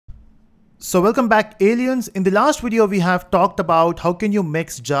So welcome back, aliens. In the last video we have talked about how can you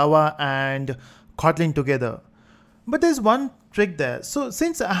mix Java and Kotlin together. But there's one trick there. So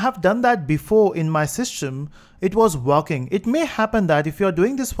since I have done that before in my system, it was working. It may happen that if you're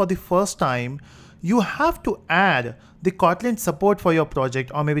doing this for the first time, you have to add the Kotlin support for your project,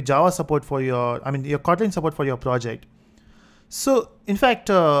 or maybe Java support for your Kotlin support for your project. So in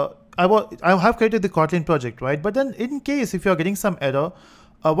fact, I have created the Kotlin project, right? But then in case if you're getting some error,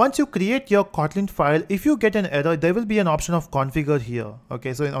 once you create your Kotlin file, if you get an error, there will be an option of configure here.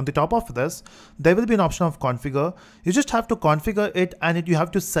 Okay, so on the top of this, there will be an option of configure. You just have to configure it, and you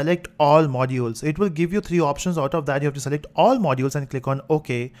have to select all modules. It will give you 3 options. Out of that, you have to select all modules and click on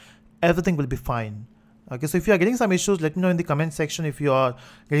OK. Everything will be fine. Okay, so if you are getting some issues, let me know in the comment section if you are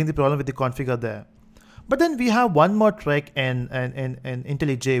getting the problem with the configure there. But then we have one more trick in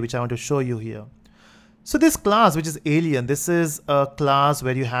InteliJ, which I want to show you here. So this class, which is alien, this is a class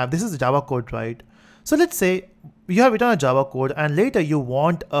where you have, this is Java code, right? So let's say you have written a Java code and later you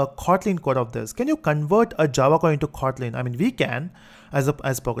want a Kotlin code of this. Can you convert a Java code into Kotlin? I mean, we can,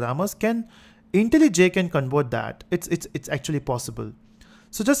 as programmers, InteliJ can convert that. It's actually possible.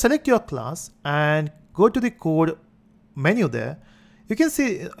 So just select your class and go to the code menu there. You can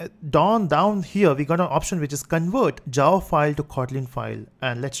see down here, we got an option which is convert Java file to Kotlin file.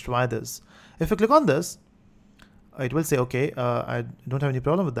 And let's try this. If you click on this, it will say, okay, I don't have any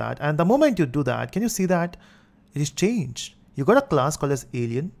problem with that. And the moment you do that, can you see that it is changed? You got a class called as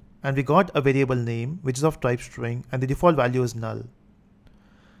alien, and we got a variable name, which is of type string, and the default value is null.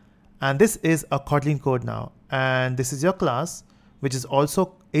 And this is a Kotlin code now. And this is your class, which is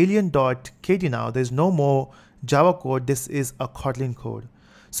also alien.kt now. There's no more Java code. This is a Kotlin code.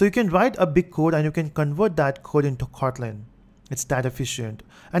 So you can write a big code and you can convert that code into Kotlin. It's that efficient.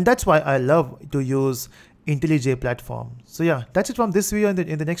 And that's why I love to use InteliJ platform. So yeah, that's it from this video.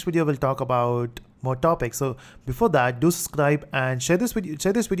 In the next video, we'll talk about more topics. So before that, do subscribe and share these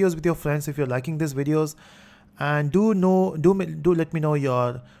videos with your friends if you're liking these videos. And do let me know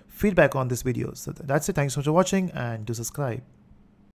your feedback on this video. So that's it. Thanks so much for watching, and do subscribe.